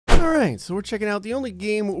Alright, so we're checking out the only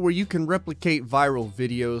game where you can replicate viral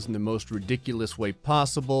videos in the most ridiculous way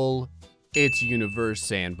possible. It's Universe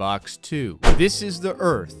Sandbox 2. This is the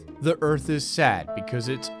Earth. The Earth is sad because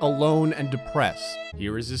it's alone and depressed.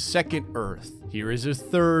 Here is a second Earth. Here is a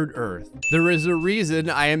third Earth. There is a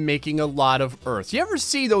reason I am making a lot of Earths. You ever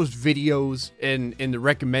see those videos in the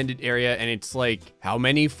recommended area and it's like, how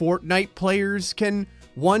many Fortnite players can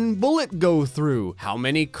one bullet go through? How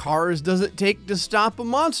many cars does it take to stop a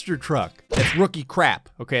monster truck? That's rookie crap.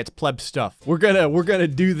 Okay, it's pleb stuff. We're gonna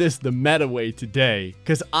do this the meta way today,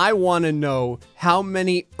 because I want to know how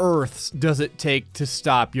many Earths does it take to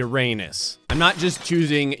stop Uranus. I'm not just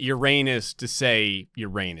choosing Uranus to say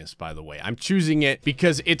Uranus, by the way. I'm choosing it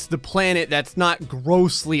because it's the planet that's not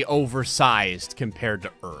grossly oversized compared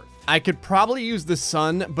to Earth. I could probably use the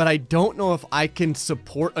sun, but I don't know if I can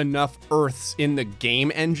support enough Earths in the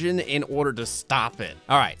game engine in order to stop it.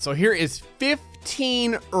 All right, so here is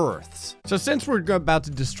 15 Earths. So since we're about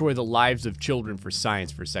to destroy the lives of children for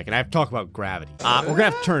science for a second, I have to talk about gravity. We're gonna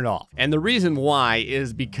have to turn it off. And the reason why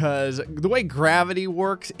is because the way gravity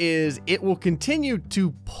works is it will continue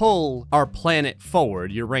to pull our planet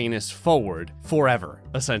forward, Uranus forward, forever,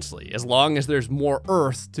 essentially, as long as there's more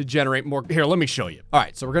Earth to generate more. Here, let me show you. All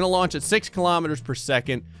right, so we're gonna launch at 6 kilometers per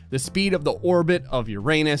second, the speed of the orbit of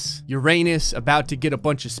Uranus. Uranus about to get a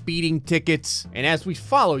bunch of speeding tickets. And as we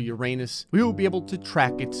follow Uranus, we will be able to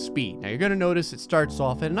track its speed. Now you're gonna notice it starts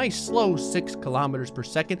off at a nice slow 6 kilometers per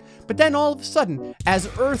second, but then all of a sudden, as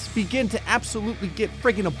Earths begin to absolutely get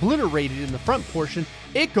friggin' obliterated in the front portion,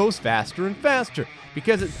 it goes faster and faster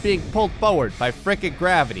because it's being pulled forward by frickin'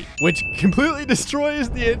 gravity, which completely destroys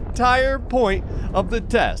the entire point of the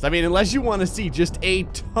test. I mean, unless you want to see just a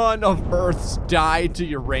ton of Earths die to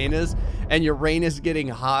Uranus, and Uranus getting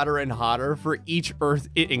hotter and hotter for each Earth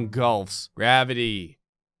it engulfs. Gravity,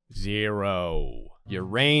 0.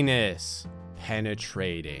 Uranus,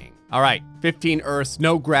 penetrating. All right, 15 Earths,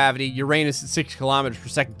 no gravity, Uranus at 6 kilometers per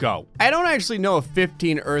second, go. I don't actually know if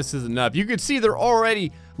 15 Earths is enough. You can see they're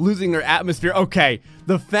already losing their atmosphere. Okay,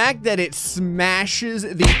 the fact that it smashes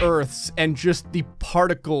the Earths and just the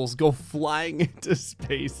particles go flying into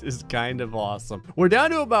space is kind of awesome. We're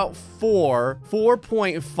down to about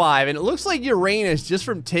 4.5, and it looks like Uranus, just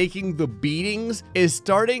from taking the beatings, is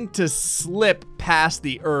starting to slip past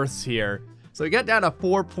the Earths here. So we got down to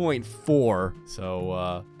 4.4.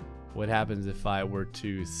 So, what happens if I were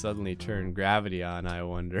to suddenly turn gravity on, I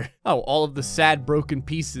wonder? Oh, all of the sad broken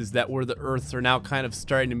pieces that were the Earths are now kind of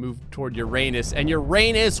starting to move toward Uranus, and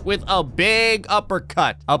Uranus with a big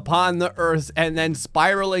uppercut upon the Earth and then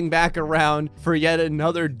spiraling back around for yet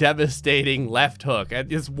another devastating left hook. And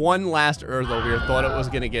this one last Earth over here thought it was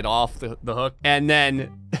gonna get off the hook, and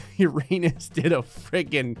then Uranus did a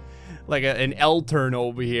friggin' like an L turn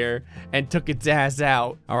over here and took its ass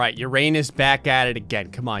out. All right, Uranus back at it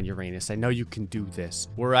again. Come on, Uranus. I know you can do this.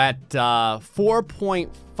 We're at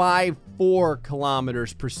 4.54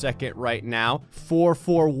 kilometers per second right now.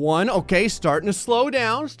 441. Okay, starting to slow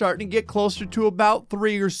down. Starting to get closer to about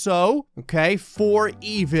 3 or so. Okay, 4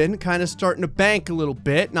 even. Kind of starting to bank a little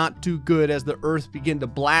bit. Not too good as the Earth begin to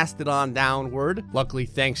blast it on downward. Luckily,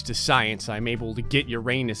 thanks to science, I'm able to get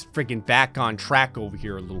Uranus friggin' back on track over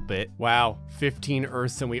here a little bit. Wow, 15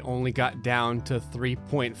 Earths and we only got down to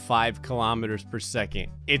 3.5 kilometers per second.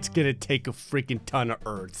 It's gonna take a freaking ton of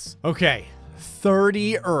Earths. Okay,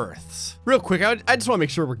 30 Earths. Real quick, I just wanna make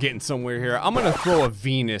sure we're getting somewhere here. I'm gonna throw a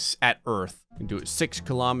Venus at Earth and do it 6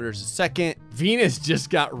 kilometers a second. Venus just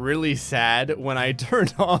got really sad when I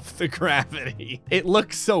turned off the gravity. It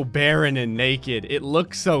looks so barren and naked. It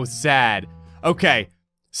looks so sad. Okay.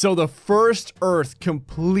 So the first Earth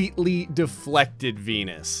completely deflected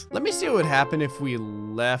Venus. Let me see what would happen if we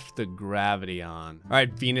left the gravity on. All right,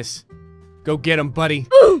 Venus, go get him, buddy.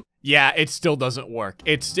 Yeah, it still doesn't work.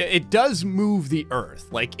 It does move the Earth.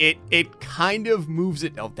 Like it kind of moves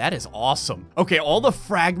it. Oh, that is awesome. Okay, all the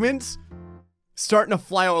fragments starting to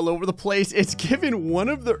fly all over the place. It's given one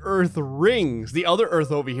of the Earth rings. The other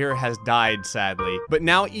Earth over here has died, sadly. But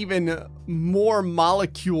now even more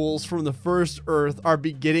molecules from the first Earth are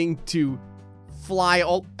beginning to fly.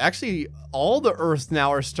 Actually, all the Earths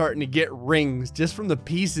now are starting to get rings just from the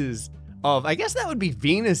pieces of, I guess that would be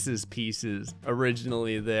Venus's pieces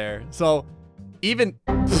originally there. So even,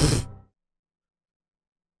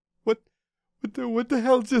 what the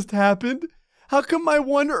hell just happened? How come my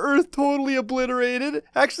one Earth totally obliterated?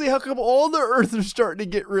 Actually, how come all the Earths are starting to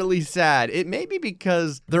get really sad? It may be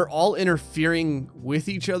because they're all interfering with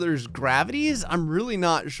each other's gravities. I'm really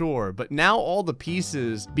not sure. But now all the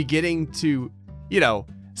pieces beginning to, you know,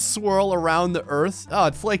 swirl around the Earth. Oh,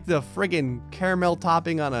 it's like the friggin' caramel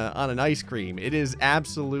topping on an ice cream. It is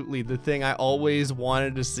absolutely the thing I always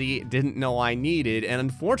wanted to see, didn't know I needed, and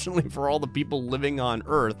unfortunately for all the people living on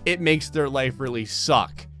Earth, it makes their life really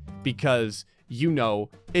suck because, you know,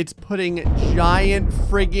 it's putting giant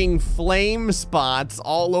frigging flame spots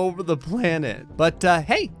all over the planet. But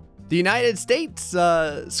hey, the United States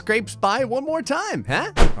scrapes by one more time,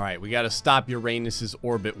 huh? All right, we gotta stop Uranus's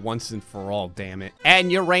orbit once and for all, damn it. And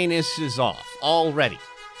Uranus is off already,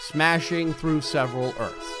 smashing through several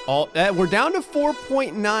Earths. We're down to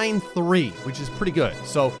 4.93, which is pretty good.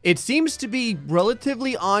 So it seems to be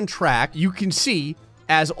relatively on track. You can see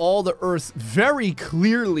as all the Earths very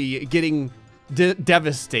clearly getting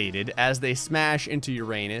devastated as they smash into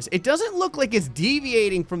Uranus. It doesn't look like it's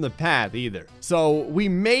deviating from the path either. So we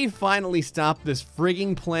may finally stop this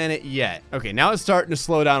frigging planet yet. Okay, now it's starting to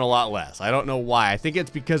slow down a lot less. I don't know why. I think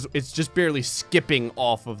it's because it's just barely skipping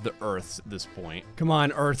off of the Earths at this point. Come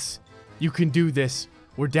on, Earths. You can do this.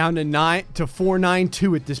 We're down to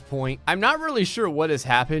 492 at this point. I'm not really sure what has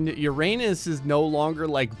happened. Uranus is no longer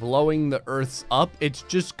like blowing the Earths up. It's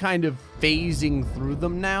just kind of phasing through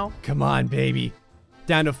them now. Come on, baby.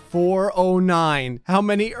 Down to 409. How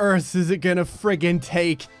many Earths is it gonna friggin'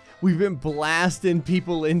 take? We've been blasting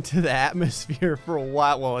people into the atmosphere for a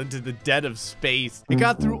while. Well, into the dead of space. It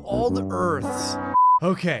got through all the Earths.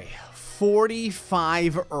 Okay,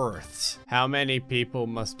 45 Earths. How many people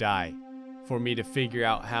must die for me to figure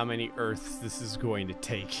out how many Earths this is going to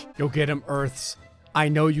take? Go get them, Earths. I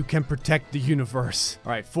know you can protect the universe.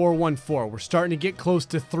 All right, 414. We're starting to get close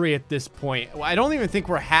to 3 at this point. I don't even think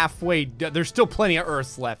we're halfway. There's still plenty of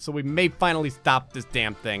Earths left, so we may finally stop this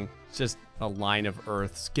damn thing. It's just a line of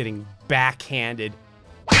Earths getting backhanded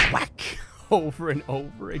whack over and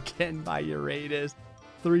over again by Uranus.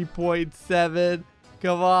 3.7.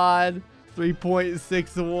 Come on.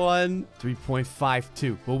 3.61,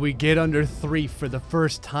 3.52. Will we get under 3 for the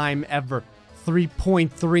first time ever?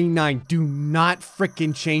 3.39. Do not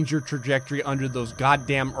frickin' change your trajectory under those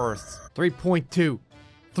goddamn Earths. 3.2,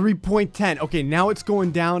 3.10. Okay, now it's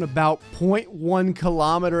going down about 0.1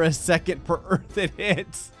 kilometer a second per Earth it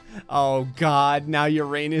hits. Oh God, now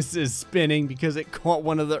Uranus is spinning because it caught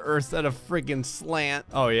one of the Earths at a friggin' slant.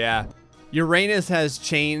 Oh yeah, Uranus has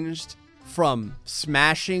changed from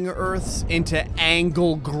smashing Earths into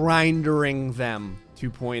angle grinding them.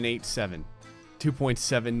 2.87,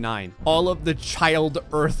 2.79. All of the child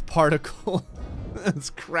Earth particle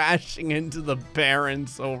is crashing into the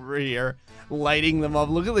barrens over here, lighting them up.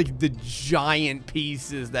 Look at like the giant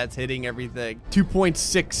pieces that's hitting everything.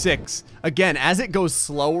 2.66. Again, as it goes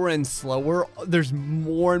slower and slower, there's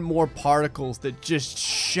more and more particles that just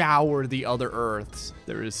shower the other Earths.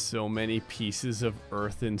 There is so many pieces of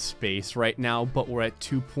Earth in space right now, but we're at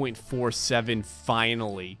 2.47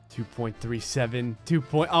 finally. 2.37,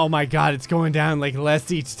 oh my God, it's going down like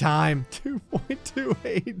less each time.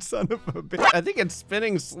 2.28, son of a bitch. I think it's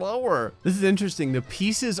spinning slower. This is interesting. The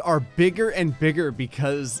pieces are bigger and bigger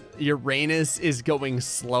because Uranus is going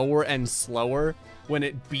slower and slower when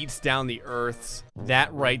it beats down the Earths.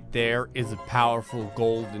 That right there is a powerful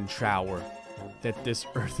golden shower that this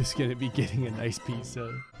Earth is going to be getting a nice piece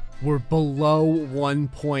of. We're below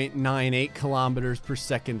 1.98 kilometers per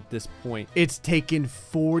second at this point. It's taken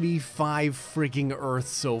 45 freaking Earths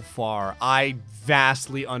so far. I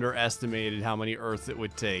vastly underestimated how many Earths it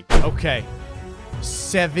would take. Okay,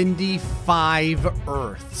 75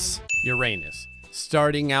 Earths. Uranus,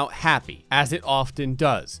 starting out happy, as it often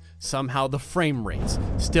does. Somehow the frame rates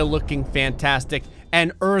still looking fantastic,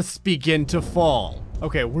 and Earths begin to fall.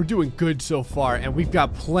 Okay, we're doing good so far, and we've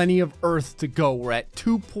got plenty of Earth to go. We're at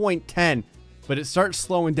 2.10, but it starts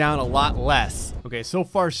slowing down a lot less. Okay, so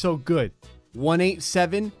far so good.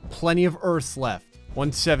 187, plenty of Earths left.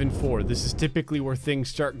 174, this is typically where things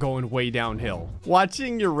start going way downhill.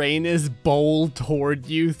 Watching Uranus bowl toward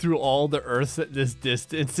you through all the Earths at this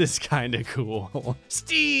distance is kind of cool.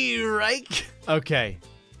 Strike! Okay.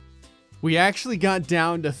 We actually got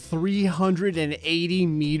down to 380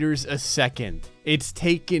 meters a second. It's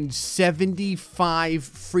taken 75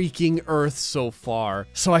 freaking Earths so far.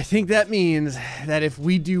 So I think that means that if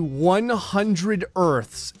we do 100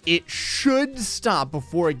 Earths, it should stop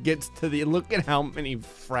before it gets to the... Look at how many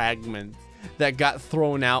fragments that got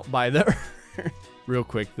thrown out by the Earth. Real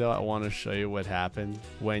quick though, I want to show you what happened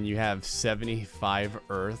when you have 75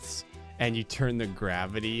 Earths. And you turn the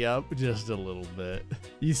gravity up just a little bit.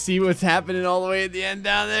 You see what's happening all the way at the end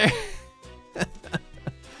down there?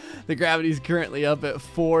 The gravity's currently up at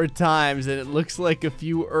 4 times, and it looks like a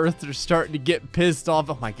few Earths are starting to get pissed off.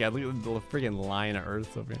 Oh my god, look at the freaking line of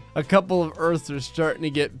Earths over here. A couple of Earths are starting to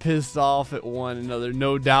get pissed off at one another.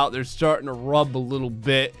 No doubt they're starting to rub a little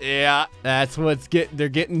bit. Yeah, that's what's they're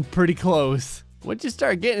getting pretty close. Once you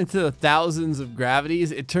start getting into the thousands of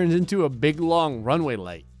gravities, it turns into a big long runway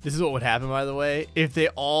light. This is what would happen, by the way, if they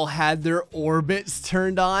all had their orbits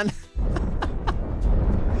turned on.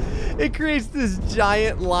 It creates this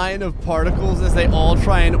giant line of particles as they all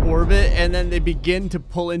try and orbit, and then they begin to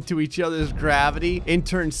pull into each other's gravity, in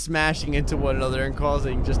turn smashing into one another and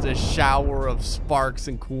causing just a shower of sparks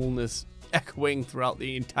and coolness echoing throughout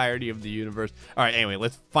the entirety of the universe. All right, anyway,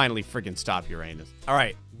 let's finally freaking stop Uranus. All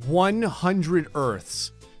right, 100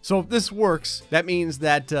 Earths. So if this works, that means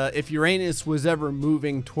that if Uranus was ever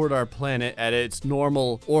moving toward our planet at its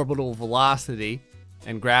normal orbital velocity,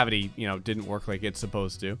 and gravity, you know, didn't work like it's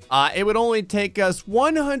supposed to, it would only take us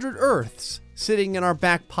 100 Earths sitting in our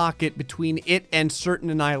back pocket between it and certain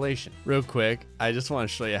annihilation. Real quick, I just want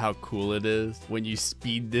to show you how cool it is when you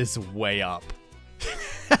speed this way up.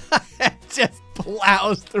 It just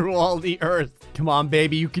plows through all the Earth. Come on,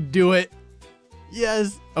 baby, you can do it.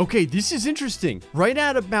 Yes. Okay, this is interesting. Right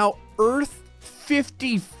at about Earth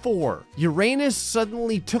 54, Uranus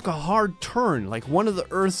suddenly took a hard turn, like one of the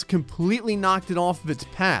Earths completely knocked it off of its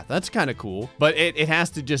path. That's kind of cool, but it has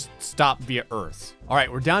to just stop via Earth. All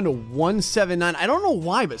right, we're down to 179. I don't know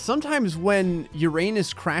why, but sometimes when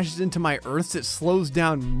Uranus crashes into my Earths, it slows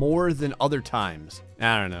down more than other times.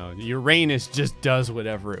 I don't know. Uranus just does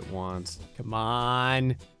whatever it wants. Come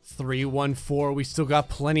on. 314. We still got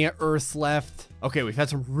plenty of Earth left. Okay, we've had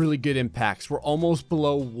some really good impacts. We're almost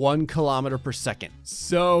below 1 kilometer per second.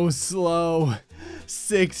 So slow.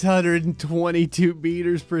 622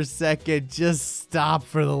 meters per second. Just stop,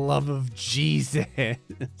 for the love of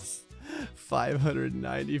Jesus.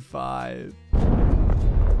 595.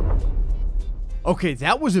 Okay,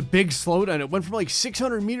 that was a big slowdown. It went from like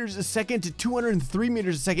 600 meters a second to 203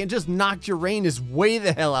 meters a second. It just knocked Uranus way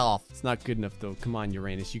the hell off. It's not good enough though. Come on,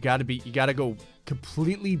 Uranus. You gotta go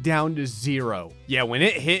completely down to 0. Yeah,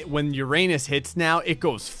 when Uranus hits now, it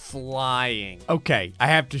goes flying. Okay, I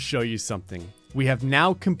have to show you something. We have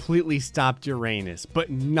now completely stopped Uranus, but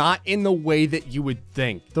not in the way that you would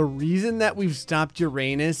think. The reason that we've stopped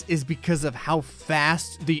Uranus is because of how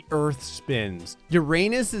fast the Earth spins.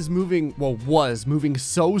 Uranus is moving, well, was moving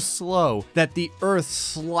so slow that the Earth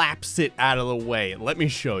slaps it out of the way. Let me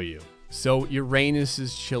show you. So Uranus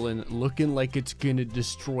is chilling, looking like it's gonna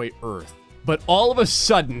destroy Earth. But all of a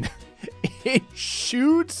sudden, it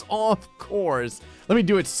shoots off course. Let me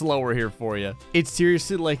do it slower here for you. It's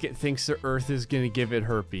seriously like it thinks the Earth is gonna give it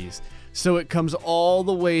herpes. So it comes all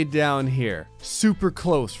the way down here, super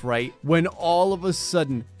close, right? When all of a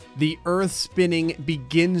sudden, the Earth spinning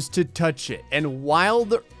begins to touch it. And while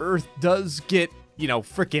the Earth does get, you know,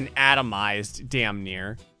 freaking atomized damn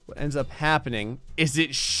near, what ends up happening is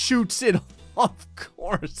it shoots it off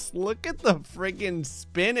course. Look at the freaking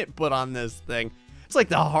spin it put on this thing. It's like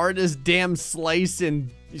the hardest damn slice in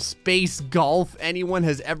space golf anyone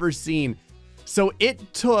has ever seen. So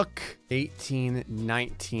it took 18,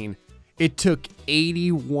 19. It took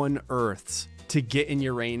 81 Earths to get in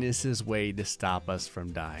Uranus's way to stop us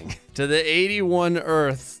from dying. To the 81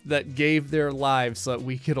 Earths that gave their lives so that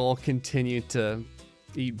we could all continue to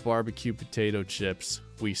eat barbecue potato chips,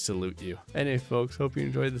 we salute you. Anyway, folks, hope you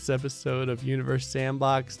enjoyed this episode of Universe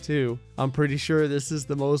Sandbox 2. I'm pretty sure this is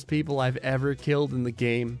the most people I've ever killed in the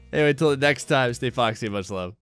game. Anyway, until the next time, stay foxy, much love.